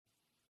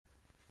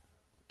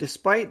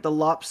Despite the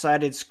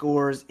lopsided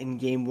scores in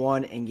Game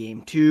 1 and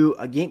Game 2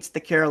 against the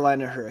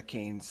Carolina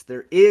Hurricanes,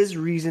 there is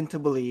reason to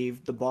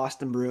believe the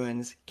Boston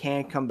Bruins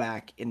can come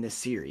back in this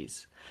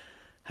series.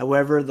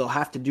 However, they'll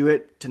have to do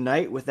it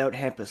tonight without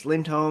Hampus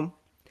Lindholm,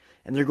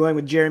 and they're going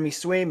with Jeremy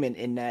Swayman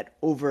in net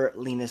over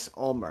Linus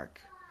Ullmark.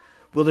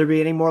 Will there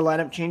be any more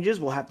lineup changes?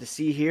 We'll have to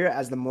see here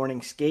as the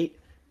morning skate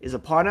is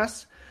upon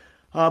us.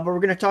 But we're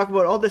going to talk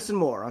about all this and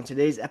more on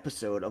today's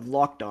episode of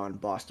Locked On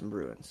Boston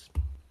Bruins.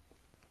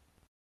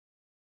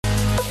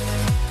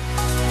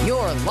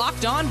 You're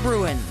Locked On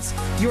Bruins,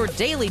 your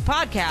daily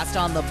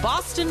podcast on the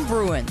Boston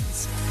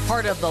Bruins.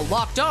 Part of the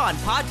Locked On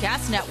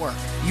Podcast Network,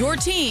 your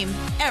team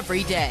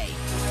every day.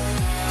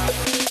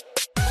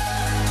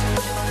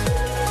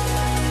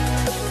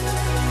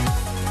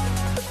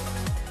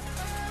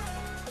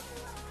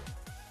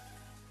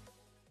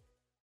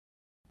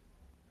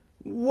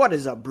 What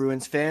is up,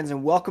 Bruins fans,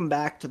 and welcome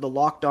back to the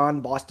Locked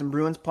On Boston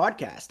Bruins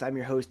podcast. I'm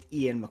your host,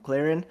 Ian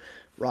McLaren,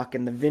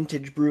 rocking the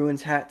vintage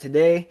Bruins hat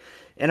today.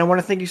 And I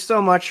want to thank you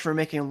so much for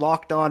making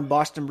Locked On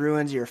Boston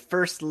Bruins your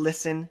first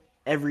listen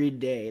every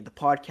day. The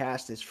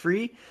podcast is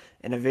free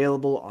and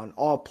available on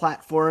all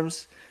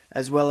platforms,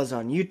 as well as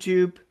on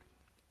YouTube.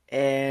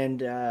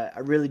 And I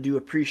really do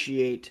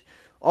appreciate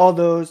all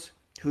those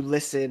who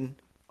listen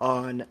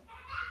on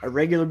a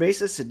regular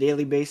basis, a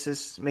daily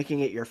basis,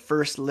 making it your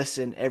first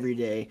listen every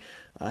day.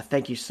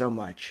 Thank you so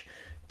much.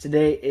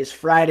 Today is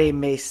Friday,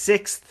 May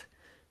 6th.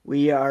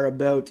 We are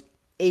about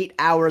 8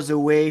 hours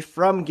away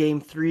from Game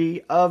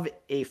 3 of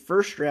a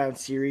first-round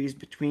series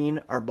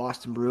between our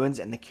Boston Bruins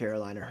and the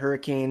Carolina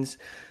Hurricanes.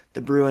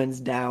 The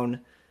Bruins down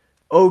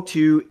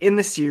 0-2 in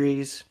the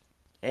series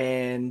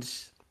and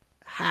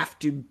have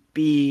to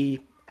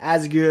be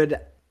as good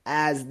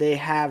as they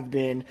have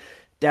been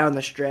down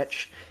the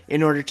stretch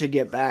in order to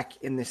get back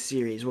in this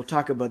series. We'll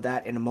talk about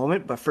that in a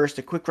moment, but first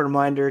a quick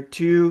reminder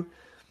to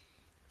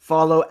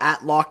follow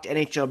at Locked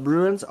NHL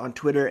Bruins on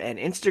Twitter and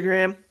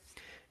Instagram.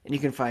 And you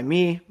can find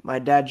me, my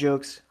dad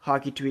jokes,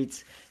 hockey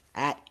tweets,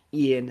 at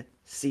Ian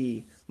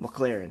C.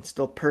 McLaren.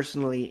 Still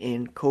personally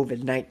in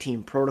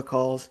COVID-19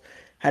 protocols.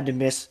 Had to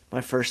miss my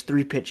first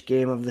 3-pitch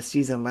game of the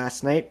season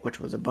last night, which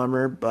was a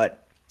bummer,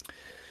 but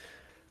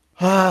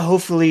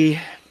hopefully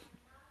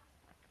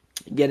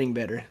getting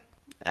better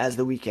as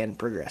the weekend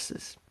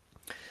progresses.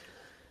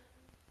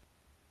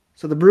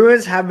 So the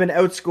Bruins have been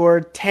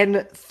outscored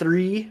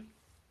 10-3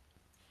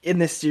 in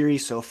this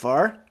series so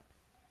far.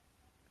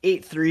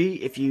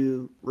 8-3 if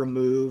you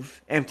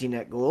remove empty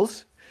net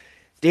goals.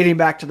 Dating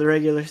back to the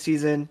regular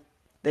season,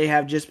 they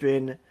have just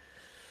been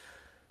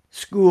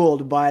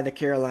schooled by the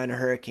Carolina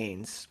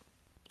Hurricanes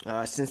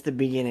since the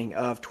beginning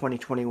of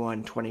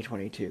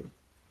 2021-2022.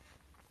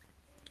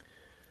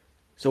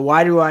 So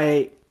why do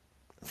I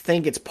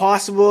think it's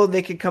possible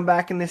they could come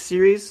back in this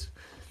series?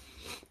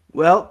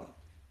 Well,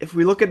 if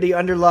we look at the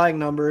underlying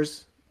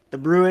numbers, the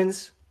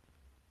Bruins,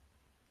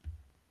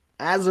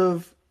 as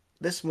of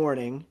this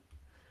morning,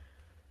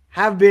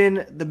 have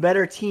been the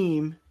better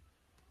team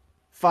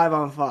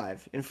 5-on-5.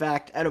 In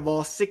fact, out of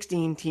all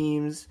 16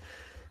 teams,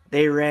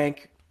 they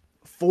rank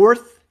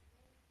 4th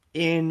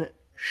in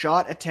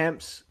shot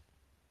attempts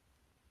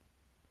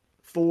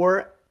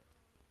in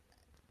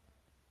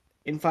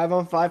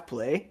 5-on-5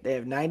 play. They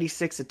have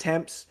 96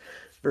 attempts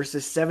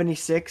versus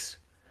 76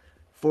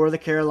 for the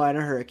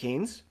Carolina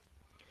Hurricanes.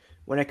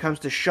 When it comes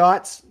to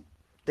shots,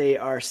 they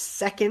are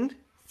second,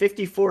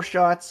 54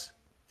 shots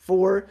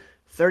for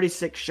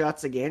 36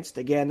 shots against.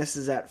 Again, this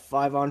is at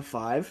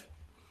 5-on-5.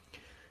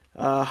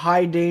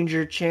 High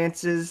danger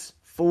chances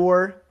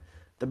for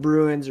the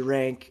Bruins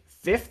rank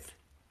 5th,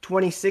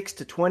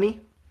 26-20.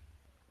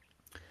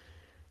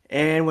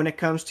 And when it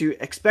comes to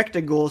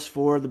expected goals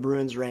for, the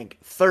Bruins rank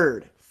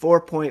 3rd,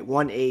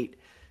 4.18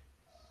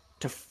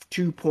 to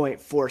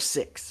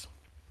 2.46.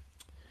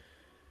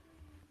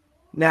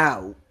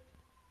 Now,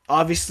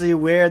 obviously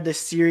where this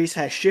series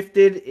has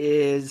shifted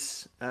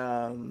is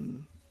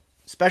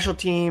special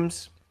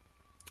teams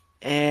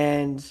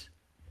and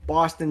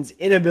Boston's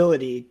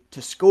inability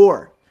to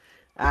score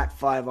at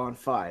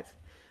 5-on-5.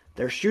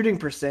 Their shooting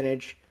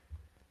percentage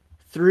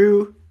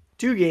through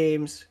 2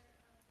 games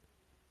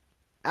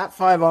at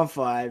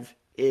 5-on-5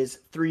 is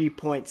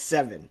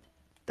 3.7.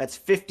 That's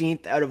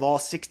 15th out of all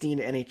 16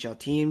 NHL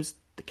teams.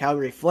 The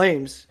Calgary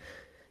Flames,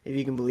 if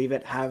you can believe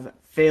it, have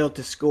failed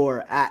to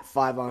score at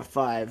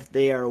 5-on-5.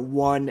 They are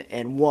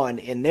 1-1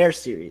 in their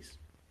series.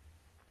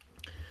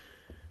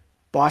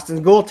 Boston's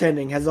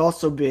goaltending has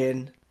also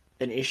been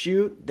an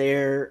issue.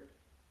 Their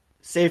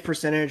save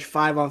percentage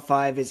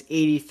 5-on-5 is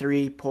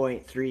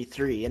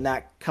 83.33, and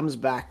that comes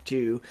back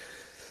to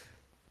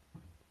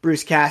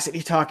Bruce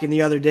Cassidy talking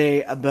the other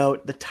day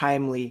about the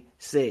timely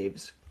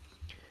saves.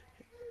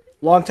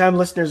 Longtime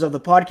listeners of the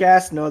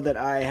podcast know that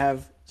I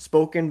have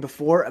spoken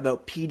before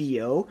about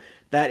PDO.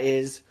 That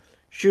is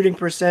shooting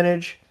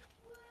percentage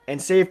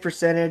and save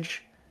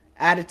percentage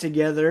added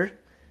together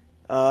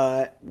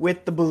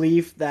with the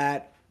belief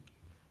that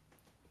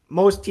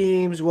most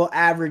teams will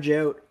average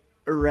out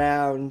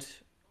around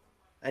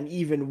an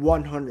even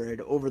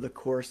 100 over the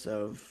course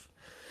of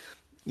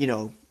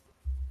a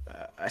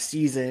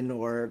season,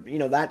 or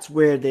that's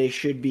where they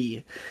should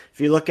be.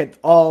 If you look at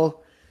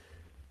all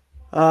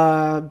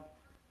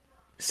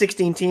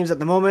 16 teams at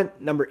the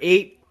moment, number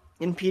 8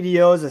 in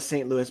PDO is the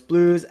St. Louis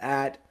Blues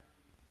at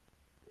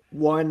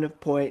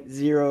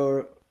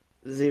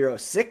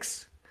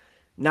 1.006.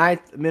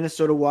 Ninth,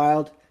 Minnesota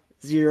Wild,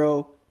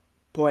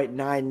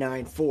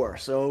 0.994.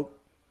 So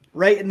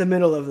right in the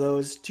middle of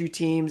those two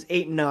teams,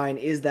 8 and 9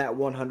 is that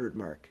 100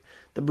 mark.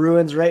 The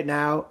Bruins right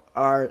now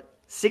are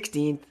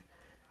 16th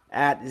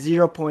at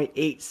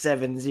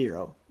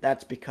 0.870.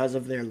 That's because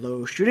of their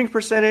low shooting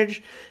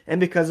percentage and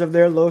because of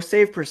their low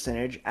save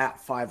percentage at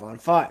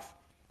 5-on-5.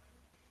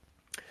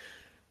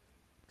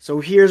 So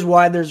here's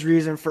why there's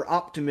reason for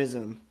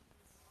optimism.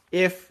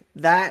 If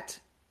that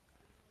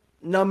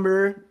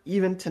number,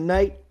 even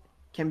tonight,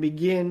 can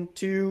begin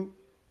to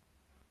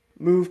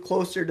move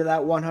closer to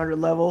that 100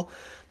 level,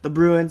 the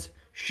Bruins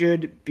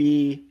should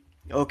be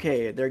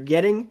okay. They're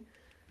getting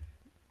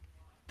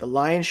the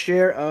lion's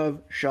share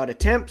of shot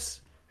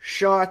attempts,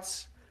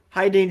 shots,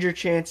 high danger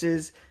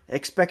chances,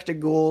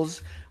 expected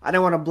goals. I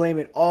don't want to blame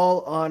it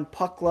all on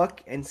puck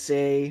luck and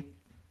say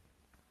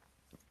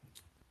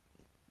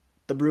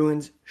the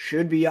Bruins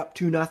should be up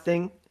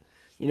 2-0.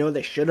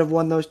 They should have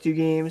won those two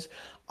games.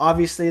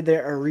 Obviously,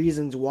 there are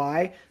reasons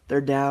why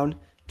they're down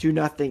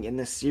 2-0 in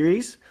this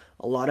series.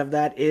 A lot of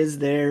that is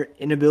their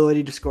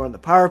inability to score on the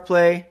power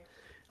play.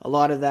 A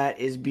lot of that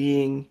is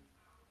being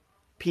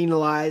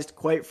penalized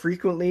quite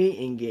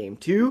frequently in Game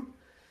 2,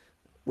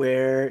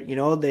 where,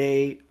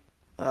 the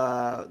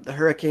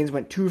Hurricanes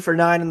went 2 for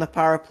 9 in the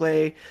power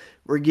play,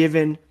 were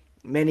given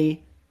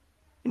many,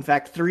 in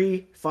fact,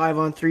 3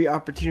 5-on-3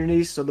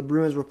 opportunities, so the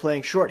Bruins were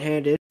playing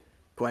shorthanded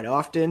quite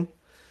often.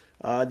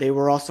 They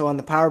were also on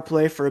the power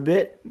play for a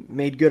bit,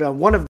 made good on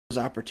one of those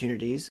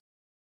opportunities.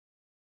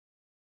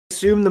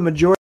 Assume the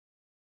majority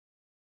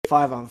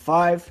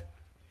 5-on-5.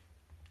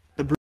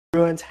 The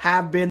Bruins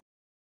have been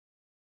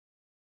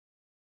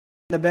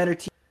the better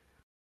team.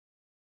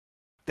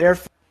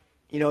 Therefore,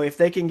 if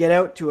they can get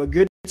out to a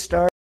good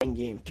start in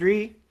Game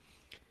 3,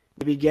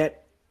 maybe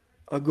get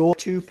a goal or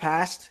two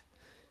past,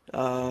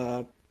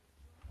 either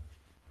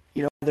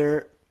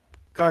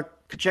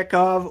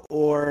Kochetkov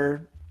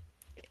or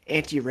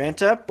Antti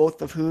Ranta,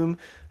 both of whom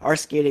are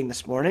skating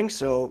this morning.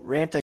 So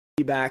Ranta will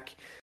be back.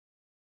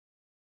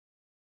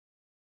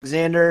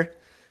 Alexander,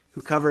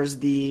 who covers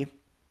the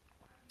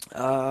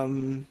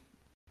Hurricanes,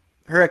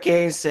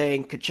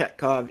 saying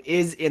Kochetkov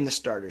is in the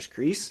starter's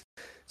crease.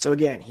 So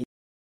again,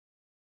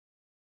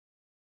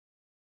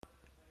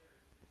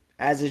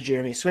 as is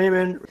Jeremy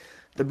Swayman.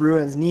 The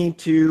Bruins need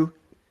to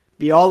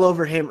be all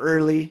over him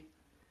early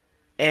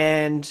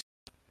and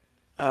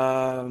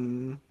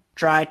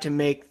try to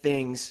make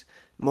things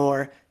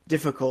more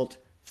difficult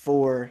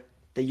for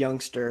the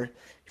youngster.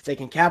 If they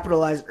can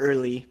capitalize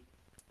early,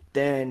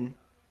 then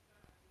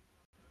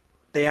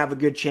they have a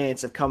good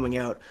chance of coming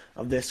out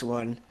of this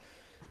one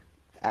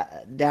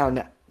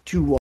down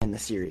 2-1 in the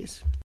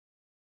series.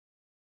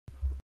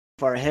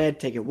 Far ahead,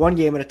 take it one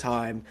game at a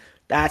time.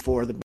 That's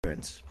for the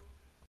Bruins.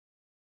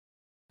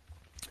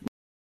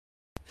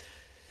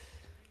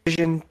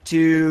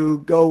 To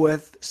go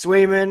with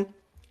Swayman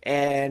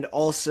and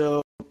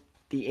also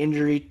the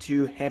injury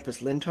to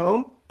Hampus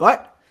Lindholm,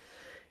 but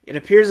it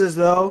appears as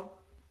though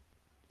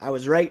I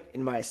was right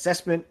in my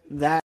assessment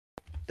that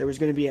there was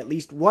going to be at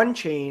least one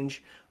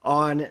change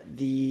on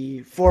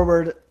the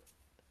forward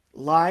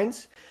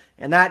lines,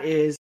 and that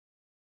is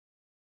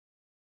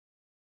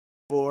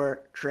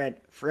for Trent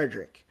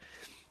Frederic.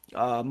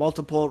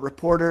 Multiple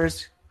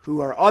reporters who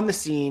are on the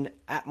scene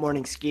at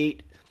morning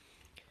skate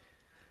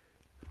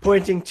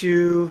pointing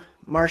to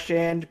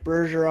Marchand,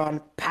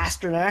 Bergeron,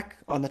 Pasternak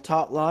on the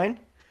top line,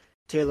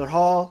 Taylor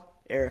Hall,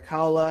 Eric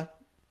Haula,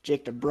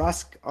 Jake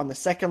DeBrusk on the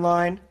second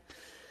line,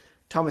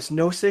 Thomas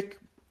Nosek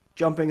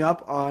jumping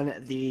up on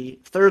the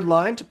third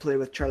line to play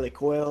with Charlie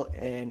Coyle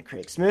and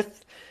Craig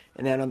Smith.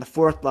 And then on the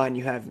fourth line,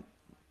 you have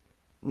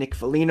Nick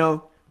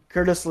Foligno,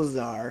 Curtis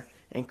Lazar,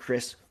 and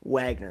Chris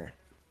Wagner.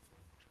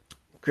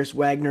 Chris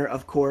Wagner,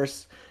 of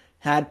course,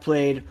 had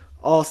played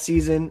all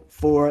season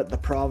for the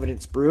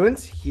Providence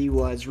Bruins. He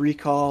was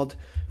recalled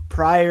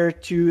prior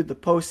to the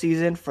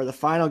postseason for the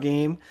final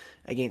game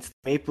against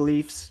the Maple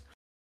Leafs.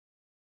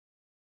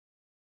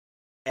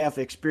 Have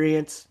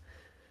experience.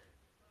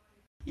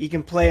 He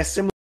can play a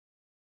similar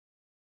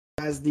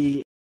as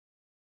the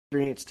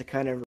experience to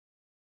kind of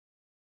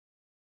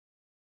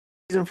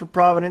season for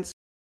Providence.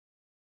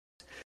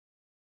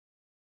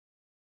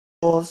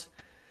 12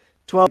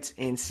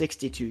 in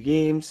 62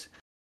 games,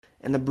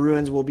 and the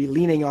Bruins will be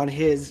leaning on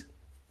his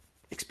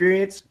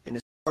experience and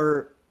his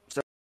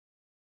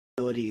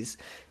abilities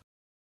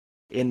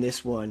in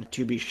this one,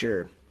 to be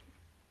sure.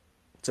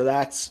 So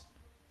that's,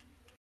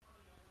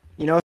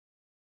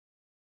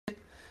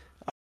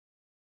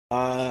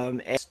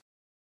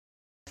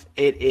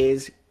 it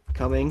is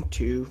coming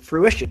to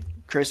fruition.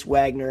 Chris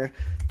Wagner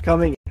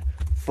coming in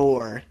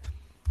for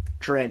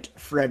Trent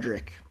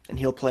Frederic, and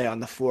he'll play on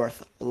the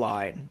fourth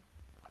line.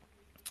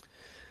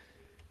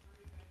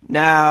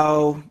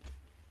 Now,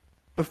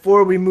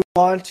 before we move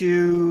on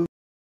to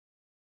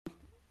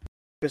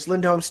Hampus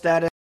Lindholm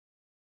status,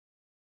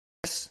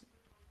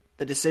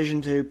 the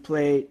decision to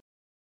play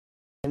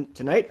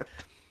tonight.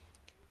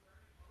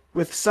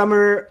 With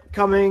summer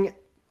coming,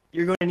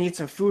 you're going to need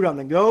some food on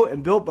the go,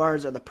 and Built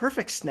Bars are the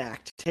perfect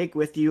snack to take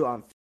with you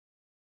on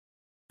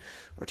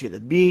or to the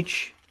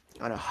beach,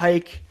 on a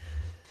hike.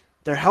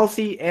 They're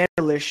healthy and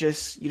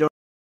delicious. You don't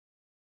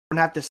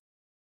have to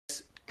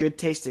good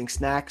tasting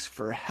snacks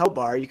for a health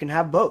bar. You can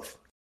have both.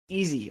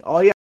 Easy.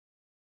 All you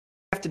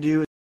have to do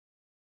is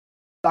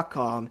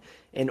 .com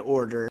and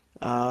order.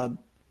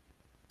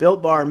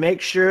 Built Bar,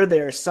 make sure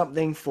there's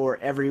something for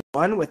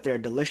everyone with their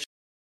delicious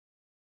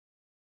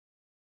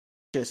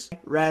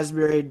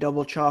raspberry,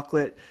 double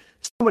chocolate,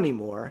 so many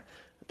more.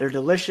 They're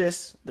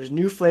delicious. There's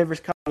new flavors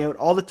coming out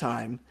all the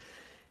time.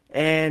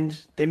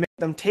 And they make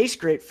them taste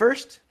great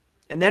first,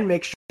 and then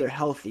make sure they're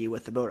healthy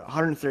with about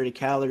 130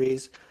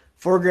 calories,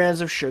 4 grams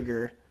of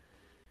sugar,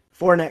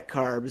 4 net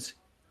carbs,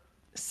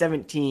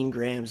 17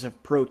 grams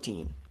of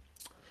protein.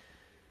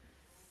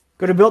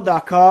 Go to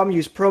Built.com,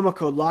 use promo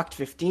code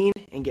LOCKED15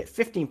 and get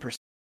 15%.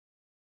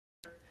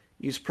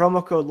 Use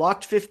promo code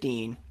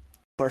LOCKED15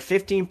 for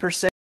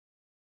 15%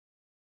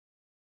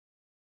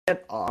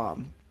 off.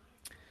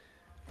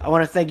 I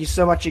want to thank you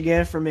so much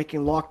again for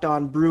making Locked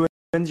On Bruins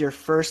your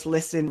first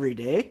listen every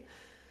day.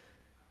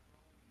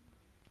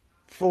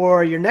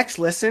 For your next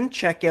listen,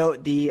 check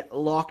out the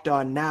Locked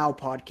On Now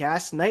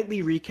podcast,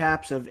 nightly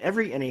recaps of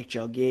every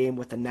NHL game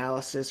with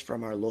analysis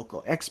from our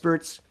local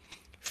experts,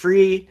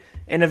 free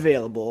and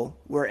available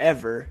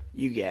wherever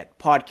you get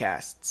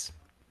podcasts.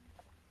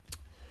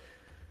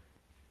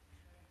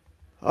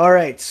 All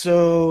right,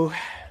 so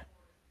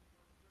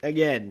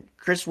again,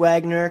 Chris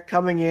Wagner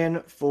coming in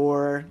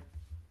for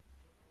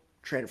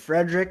Trent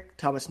Frederic,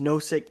 Thomas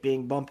Nosek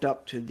being bumped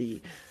up to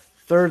the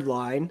third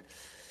line.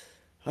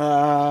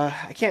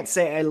 I can't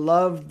say I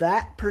love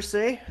that per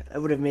se. I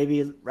would have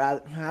maybe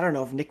rather, I don't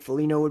know if Nick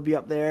Foligno would be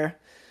up there,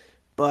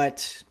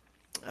 but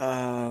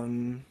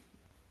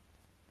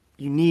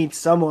you need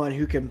someone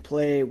who can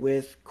play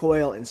with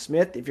Coyle and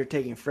Smith if you're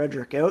taking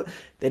Frederic out.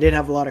 They did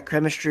have a lot of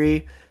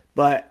chemistry,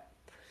 but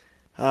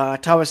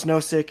Thomas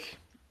Nosek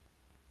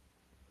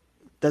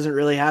doesn't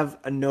really have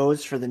a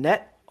nose for the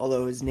net,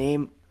 although his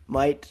name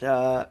might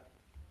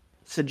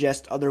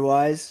suggest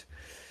otherwise.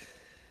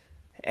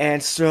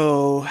 And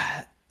so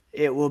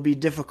it will be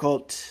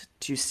difficult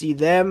to see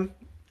them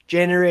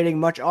generating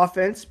much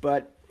offense,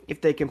 but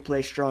if they can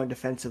play strong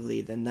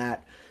defensively, then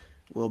that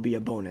will be a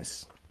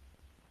bonus.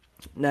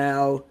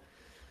 Now,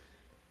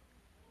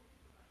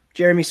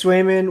 Jeremy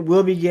Swayman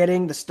will be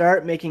getting the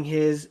start, making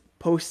his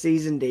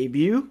postseason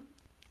debut.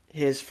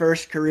 His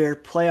first career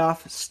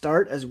playoff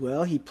start as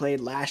well. He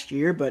played last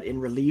year, but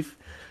in relief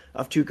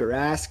of Tuukka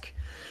Rask.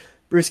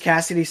 Bruce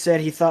Cassidy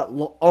said he thought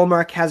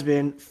Ullmark has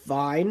been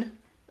fine.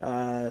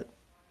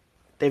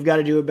 They've got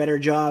to do a better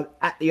job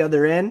at the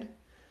other end.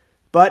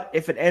 But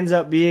if it ends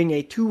up being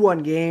a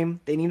 2-1 game,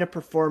 they need a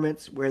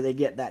performance where they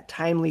get that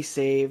timely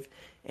save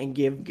and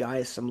give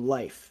guys some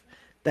life.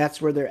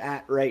 That's where they're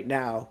at right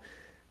now.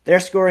 They're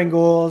scoring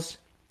goals.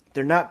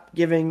 They're not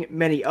giving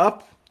many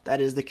up.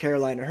 That is the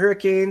Carolina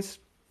Hurricanes.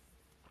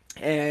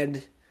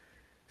 And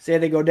say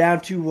they go down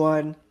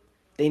 2-1,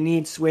 they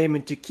need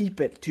Swayman to keep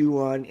it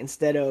 2-1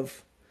 instead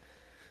of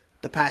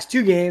the past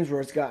two games where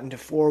it's gotten to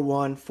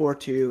 4-1,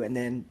 4-2, and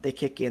then they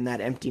kick in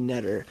that empty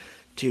netter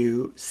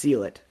to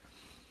seal it.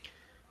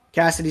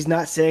 Cassidy's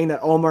not saying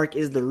that Ullmark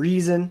is the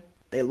reason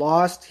they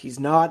lost. He's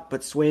not,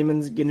 but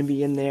Swayman's going to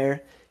be in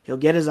there. He'll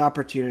get his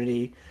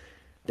opportunity.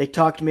 They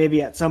talked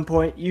maybe at some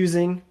point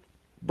using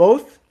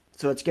both,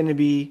 so it's going to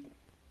be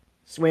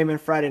Swayman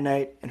Friday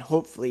night, and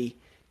hopefully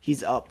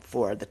he's up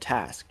for the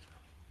task.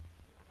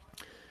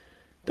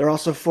 They're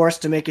also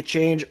forced to make a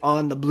change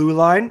on the blue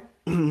line,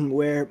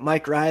 where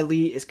Mike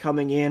Riley is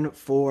coming in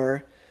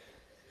for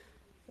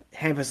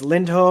Hampus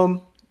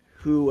Lindholm,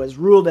 who was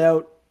ruled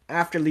out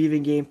after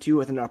leaving Game 2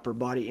 with an upper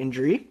body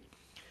injury.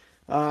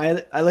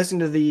 I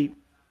listened to the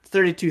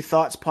 32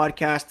 Thoughts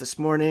podcast this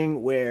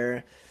morning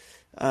where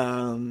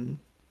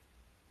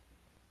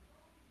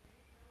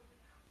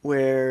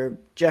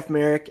Jeff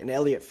Merrick and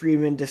Elliot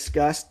Friedman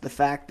discussed the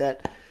fact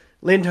that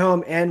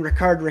Lindholm and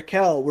Rickard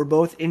Rakell were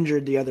both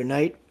injured the other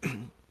night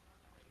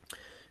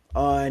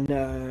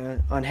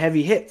on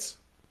heavy hits.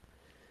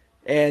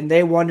 And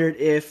they wondered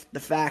if the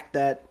fact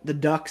that the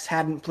Ducks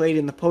hadn't played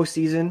in the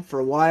postseason for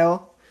a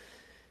while,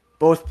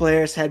 both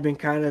players had been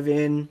kind of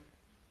in,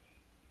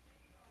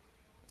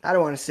 I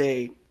don't want to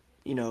say,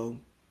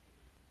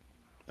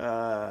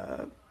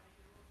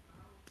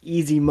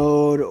 easy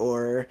mode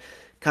or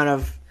kind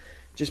of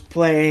just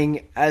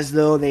playing as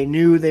though they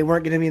knew they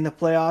weren't going to be in the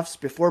playoffs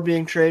before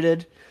being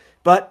traded.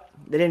 But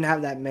they didn't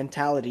have that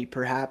mentality,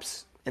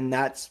 perhaps, and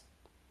that's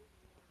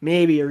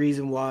maybe a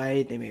reason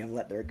why they may have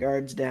let their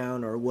guards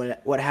down or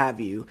what have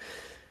you,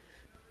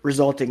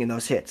 resulting in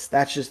those hits.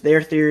 That's just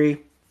their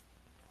theory.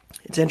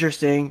 It's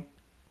interesting,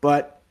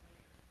 but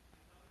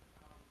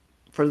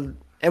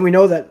and we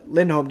know that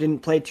Lindholm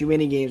didn't play too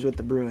many games with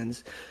the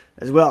Bruins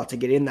as well to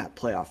get in that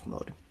playoff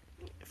mode.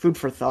 food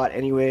for thought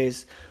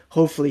anyways.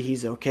 Hopefully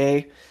he's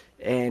okay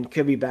and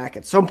could be back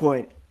at some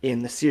point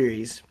in the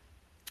series.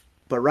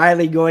 But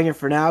Riley going in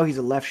for now. He's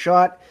a left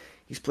shot.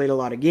 He's played a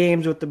lot of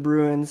games with the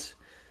Bruins.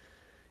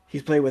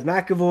 He's played with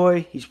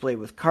McAvoy. He's played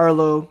with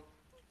Carlo.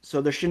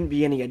 So there shouldn't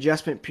be any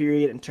adjustment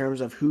period in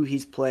terms of who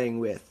he's playing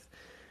with.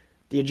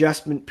 The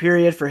adjustment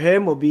period for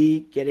him will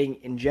be getting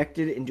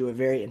injected into a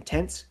very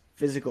intense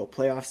physical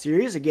playoff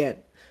series. Again,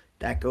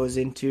 that goes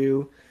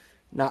into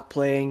not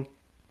playing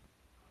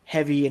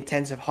heavy,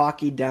 intensive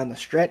hockey down the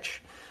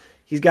stretch.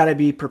 He's got to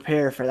be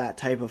prepared for that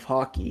type of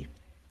hockey.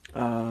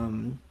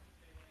 And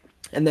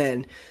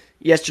then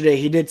yesterday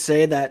he did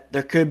say that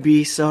there could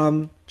be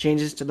some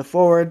changes to the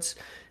forwards,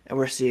 and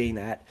we're seeing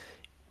that.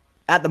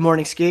 At the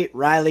morning skate,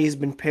 Riley's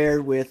been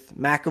paired with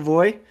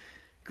McAvoy,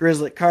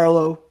 Grizzly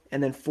Carlo,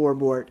 and then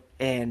Forbort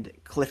and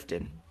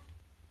Clifton.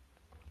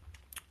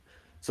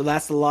 So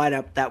that's the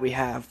lineup that we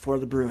have for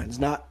the Bruins.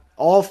 Not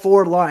all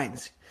four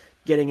lines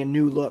getting a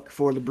new look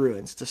for the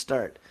Bruins to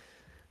start.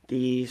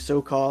 The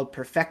so-called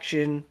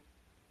perfection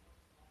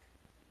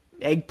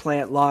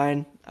eggplant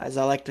line, as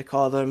I like to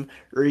call them,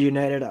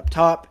 reunited up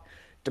top.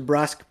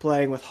 DeBrusk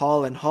playing with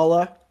Hall and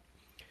Holla.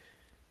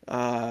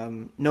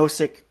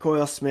 Nosek,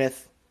 Coyle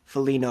Smith,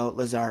 Foligno,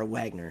 Lazar,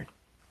 Wagner.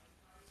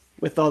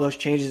 With all those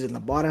changes in the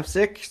bottom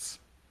six,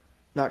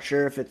 not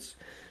sure if it's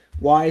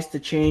wise to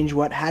change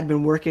what had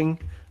been working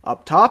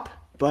up top,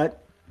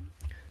 but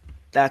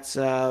that's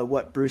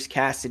what Bruce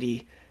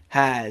Cassidy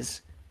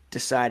has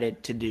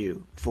decided to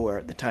do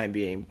for the time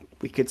being.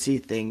 We could see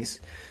things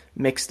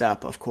mixed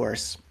up, of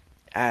course,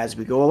 as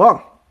we go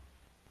along.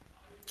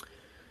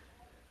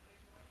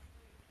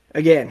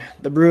 Again,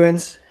 the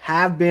Bruins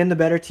have been the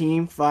better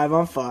team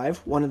 5-on-5,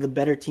 one of the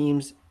better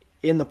teams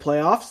in the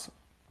playoffs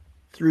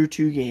through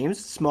 2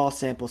 games, small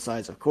sample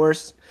size, of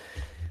course.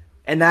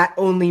 And that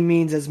only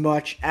means as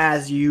much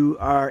as you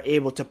are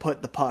able to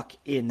put the puck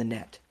in the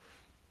net.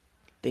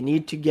 They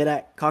need to get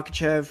at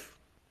Kokachev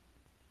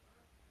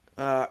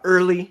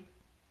early.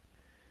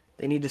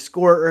 They need to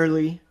score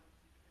early.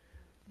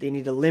 They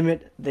need to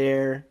limit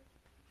their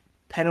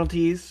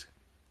penalties.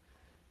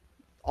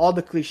 All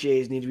the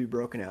cliches need to be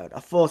broken out. A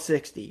full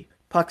 60,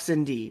 pucks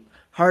in deep,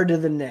 hard to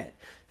the net,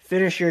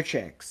 finish your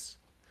checks,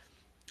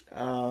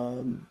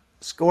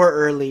 score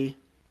early,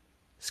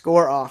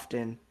 score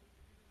often,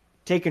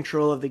 take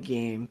control of the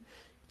game,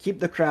 keep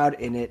the crowd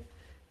in it,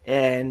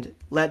 and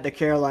let the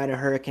Carolina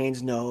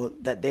Hurricanes know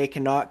that they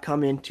cannot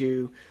come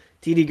into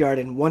TD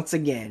Garden once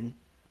again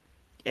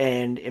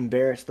and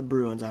embarrass the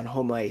Bruins on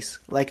home ice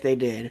like they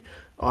did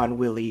on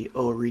Willie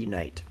O'Ree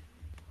night.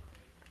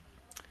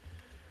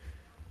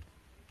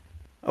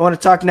 I want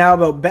to talk now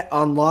about Bet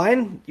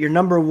Online, your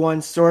number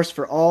one source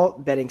for all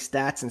betting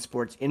stats and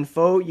sports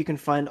info. You can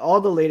find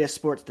all the latest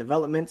sports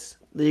developments,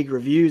 league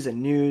reviews,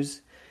 and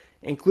news,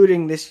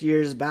 including this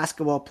year's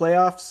basketball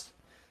playoffs,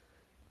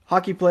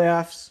 hockey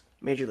playoffs,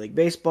 Major League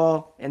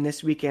Baseball, and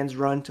this weekend's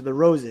run to the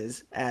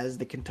Roses as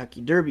the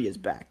Kentucky Derby is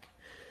back.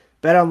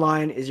 Bet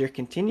Online is your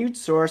continued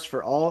source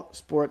for all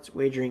sports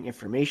wagering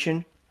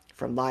information,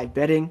 from live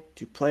betting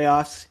to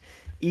playoffs,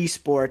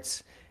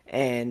 esports,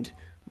 and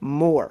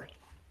more.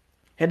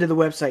 Head to the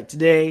website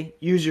today,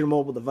 use your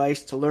mobile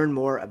device to learn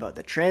more about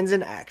the trends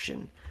in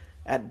action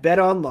at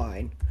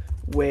BetOnline,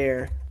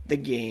 where the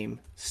game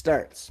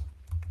starts.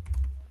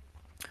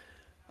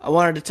 I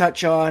wanted to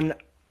touch on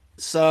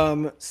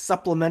some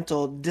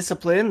supplemental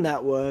discipline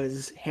that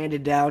was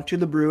handed down to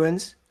the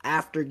Bruins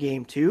after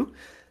Game 2.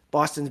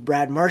 Boston's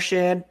Brad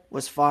Marchand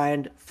was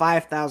fined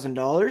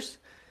 $5,000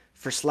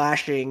 for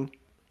slashing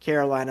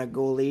Carolina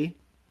goalie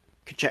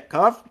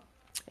Kochetkov,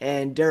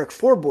 and Derek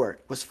Forbort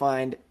was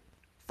fined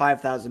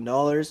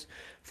 $5,000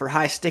 for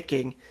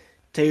high-sticking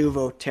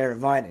Teuvo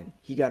Teravainen.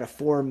 He got a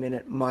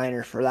 4-minute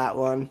minor for that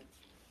one.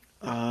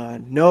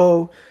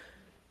 No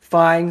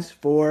fines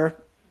for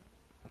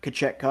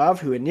Kochetkov,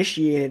 who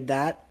initiated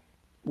that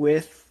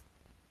with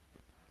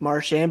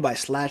Marchand by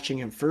slashing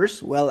him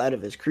first, well out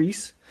of his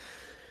crease.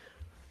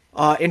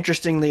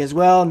 Interestingly as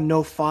well,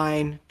 no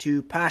fine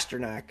to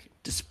Pasternak,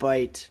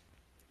 despite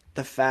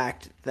the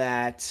fact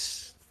that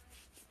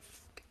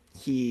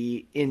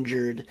he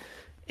injured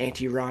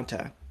Antti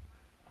Raanta.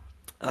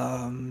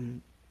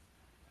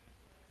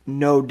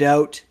 No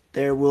doubt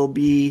there will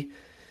be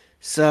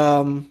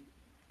some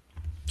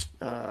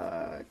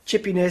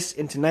chippiness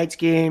in tonight's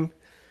game,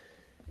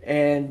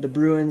 and the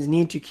Bruins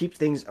need to keep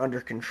things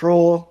under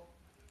control,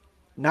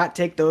 not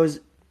take those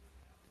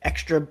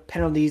extra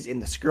penalties in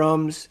the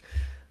scrums,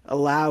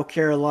 allow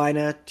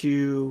Carolina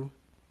to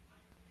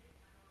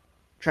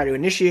try to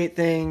initiate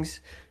things,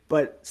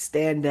 but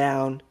stand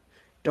down,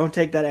 don't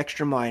take that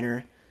extra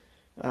minor,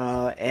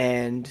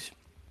 and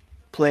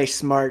play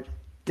smart,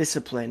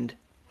 disciplined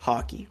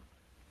hockey.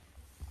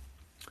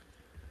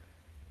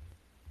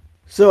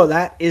 So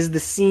that is the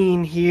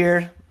scene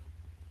here.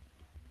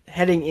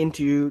 Heading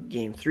into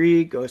Game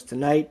 3, goes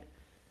tonight,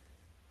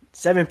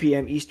 7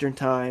 p.m. Eastern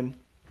Time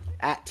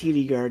at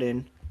TD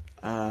Garden.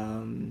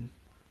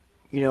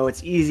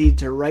 It's easy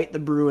to write the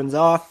Bruins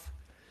off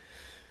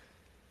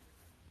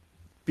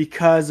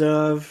because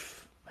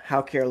of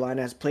how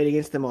Carolina has played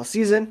against them all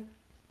season,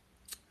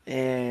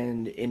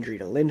 and injury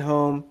to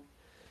Lindholm.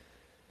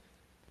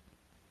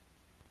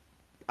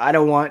 I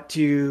don't want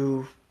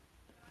to,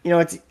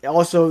 it's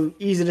also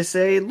easy to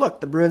say, look,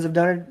 the Bruins have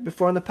done it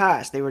before in the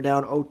past. They were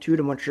down 0-2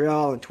 to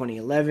Montreal in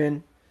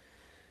 2011.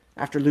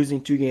 After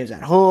losing 2 games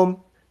at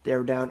home, they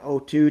were down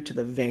 0-2 to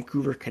the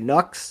Vancouver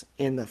Canucks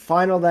in the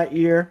final that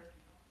year.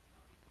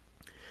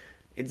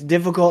 It's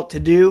difficult to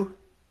do.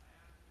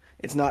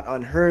 It's not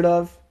unheard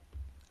of.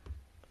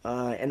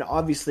 And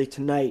obviously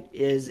tonight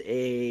is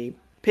a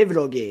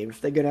pivotal game.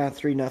 If they go down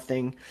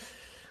 3-0,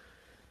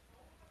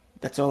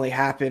 that's only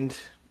happened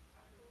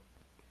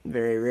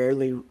very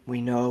rarely.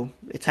 We know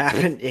it's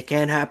happened. It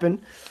can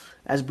happen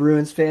as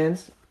Bruins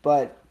fans,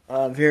 but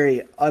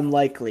very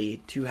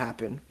unlikely to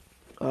happen.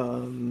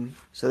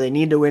 So they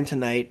need to win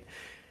tonight.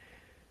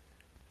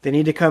 They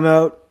need to come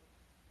out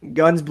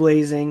guns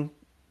blazing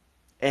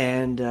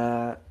and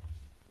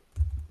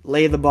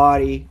lay the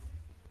body,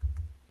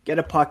 get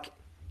a puck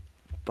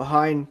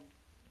behind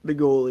the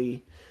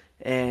goalie,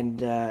 and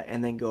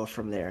then go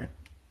from there.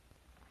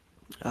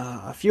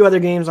 A few other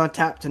games on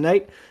tap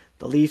tonight.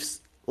 The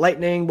Leafs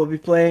Lightning will be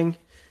playing,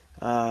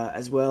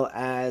 as well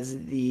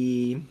as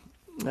the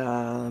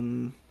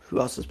who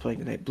else is playing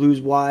tonight?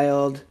 Blues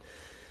Wild,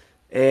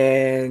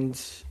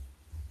 and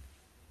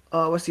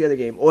what's the other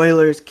game?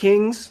 Oilers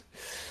Kings.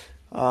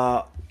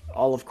 I'll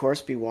of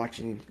course be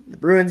watching the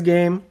Bruins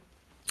game.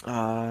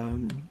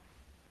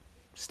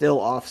 Still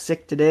off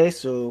sick today,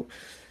 so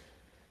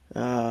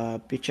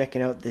be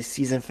checking out the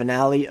season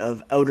finale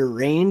of Outer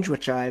Range,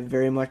 which I'm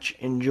very much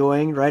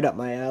enjoying, right up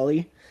my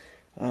alley.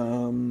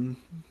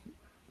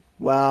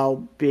 While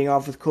being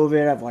off with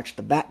COVID, I've watched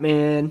The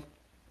Batman,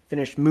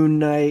 finished Moon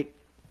Knight.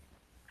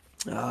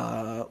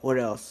 What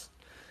else?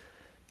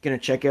 Gonna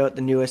check out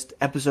the newest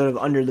episode of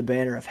Under the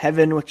Banner of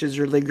Heaven, which is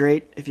really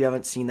great. If you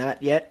haven't seen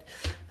that yet,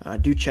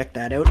 do check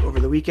that out over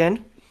the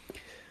weekend.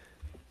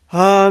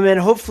 And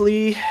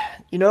hopefully,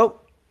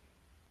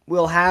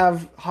 we'll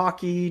have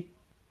hockey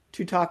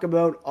to talk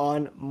about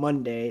on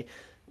Monday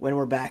when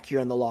we're back here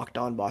on the Locked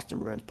On Boston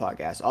Bruins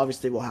podcast.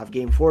 Obviously, we'll have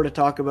Game 4 to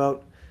talk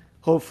about.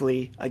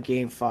 Hopefully, a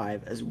Game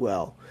 5 as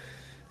well.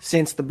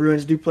 Since the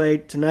Bruins do play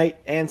tonight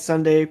and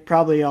Sunday,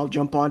 probably I'll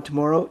jump on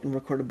tomorrow and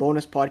record a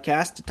bonus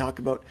podcast to talk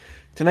about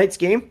tonight's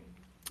game.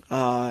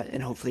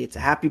 And hopefully it's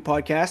a happy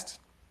podcast.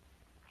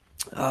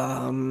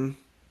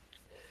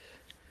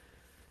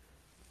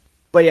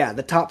 But yeah,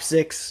 the top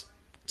 6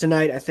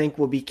 tonight I think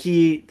will be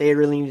key. They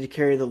really need to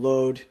carry the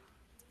load.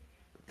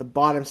 The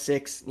bottom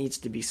 6 needs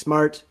to be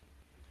smart.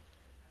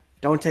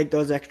 Don't take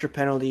those extra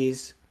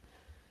penalties.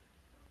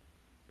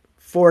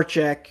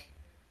 Forecheck.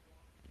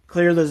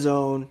 Clear the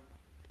zone.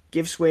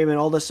 Give Swayman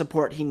all the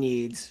support he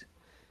needs.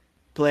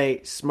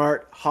 Play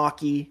smart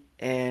hockey.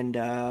 And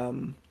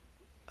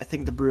I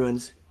think the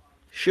Bruins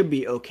should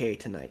be okay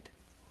tonight.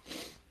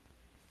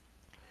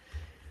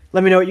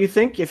 Let me know what you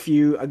think. If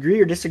you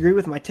agree or disagree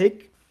with my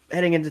take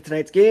heading into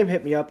tonight's game,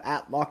 hit me up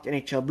at Locked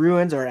NHL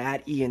Bruins or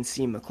at Ian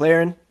C.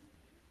 McLaren.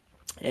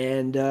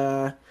 And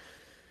I'm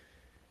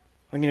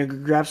going to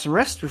grab some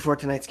rest before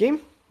tonight's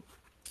game.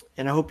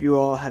 And I hope you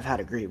all have had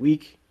a great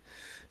week.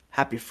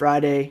 Happy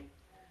Friday.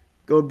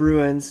 Go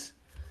Bruins.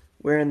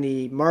 Wearing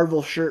the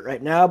Marvel shirt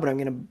right now, but I'm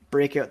going to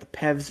break out the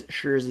Pevs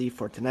jersey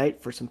for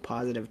tonight for some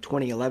positive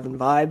 2011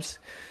 vibes.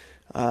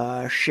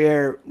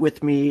 Share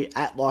with me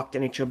at Locked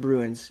NHL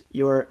Bruins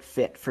your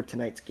fit for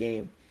tonight's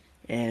game.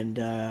 And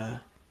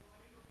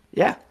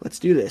yeah, let's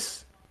do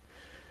this.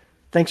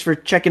 Thanks for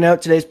checking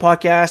out today's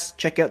podcast.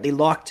 Check out the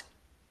Locked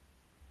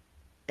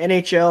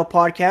NHL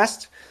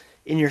podcast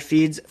in your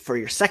feeds for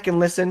your second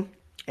listen.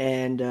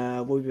 And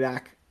we'll be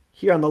back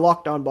here on the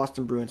Locked On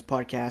Boston Bruins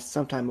podcast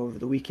sometime over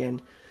the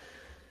weekend.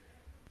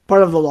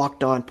 Part of the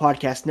Locked On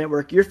Podcast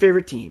Network, your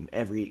favorite team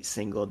every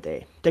single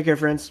day. Take care,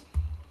 friends.